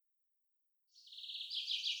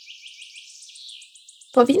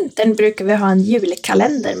På vintern brukar vi ha en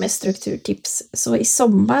julkalender med strukturtips, så i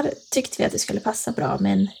sommar tyckte vi att det skulle passa bra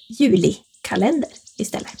med en julikalender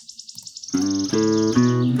istället.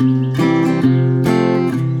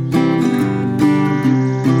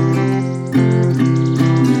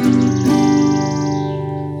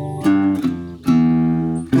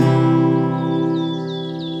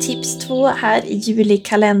 Tips 2 här i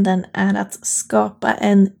julikalendern är att skapa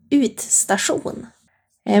en utstation.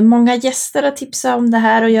 Många gäster har tipsat om det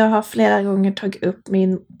här och jag har flera gånger tagit upp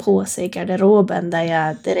min påse i garderoben där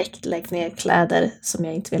jag direkt lägger ner kläder som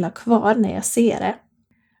jag inte vill ha kvar när jag ser det.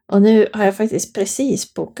 Och nu har jag faktiskt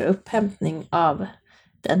precis bokat upphämtning av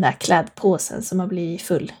den där klädpåsen som har blivit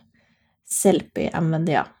full. Selfie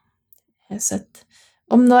använder jag. Så att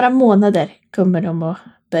om några månader kommer de att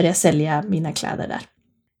börja sälja mina kläder där.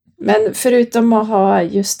 Men förutom att ha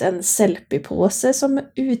just en selfie-påse som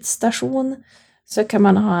utstation så kan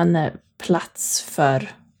man ha en plats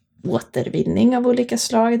för återvinning av olika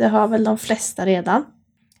slag. Det har väl de flesta redan.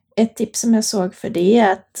 Ett tips som jag såg för det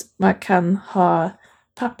är att man kan ha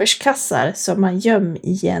papperskassar som man gömmer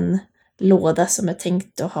i en låda som är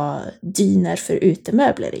tänkt att ha dyner för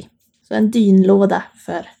utemöbler i. Så en dynlåda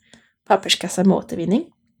för papperskassar med återvinning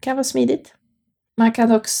kan vara smidigt. Man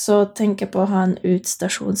kan också tänka på att ha en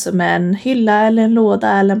utstation som är en hylla eller en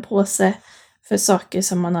låda eller en påse för saker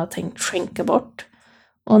som man har tänkt skänka bort.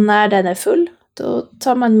 Och när den är full, då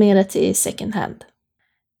tar man med det till second hand.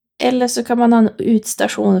 Eller så kan man ha en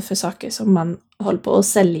utstation för saker som man håller på att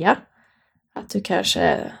sälja. Att du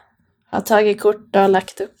kanske har tagit kort och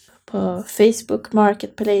lagt upp på Facebook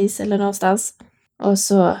Marketplace eller någonstans. Och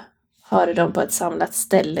så har du dem på ett samlat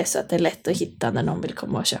ställe så att det är lätt att hitta när någon vill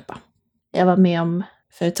komma och köpa. Jag var med om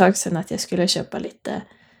för ett tag sedan att jag skulle köpa lite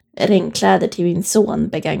regnkläder till min son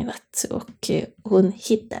begagnat. Och hon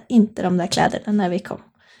hittade inte de där kläderna när vi kom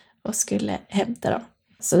och skulle hämta dem.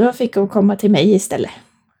 Så då fick hon komma till mig istället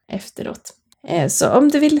efteråt. Så om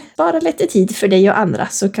du vill spara lite tid för dig och andra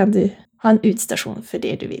så kan du ha en utstation för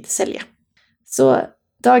det du vill sälja. Så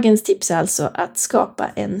dagens tips är alltså att skapa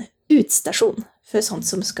en utstation för sånt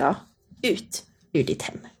som ska ut ur ditt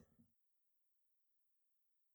hem.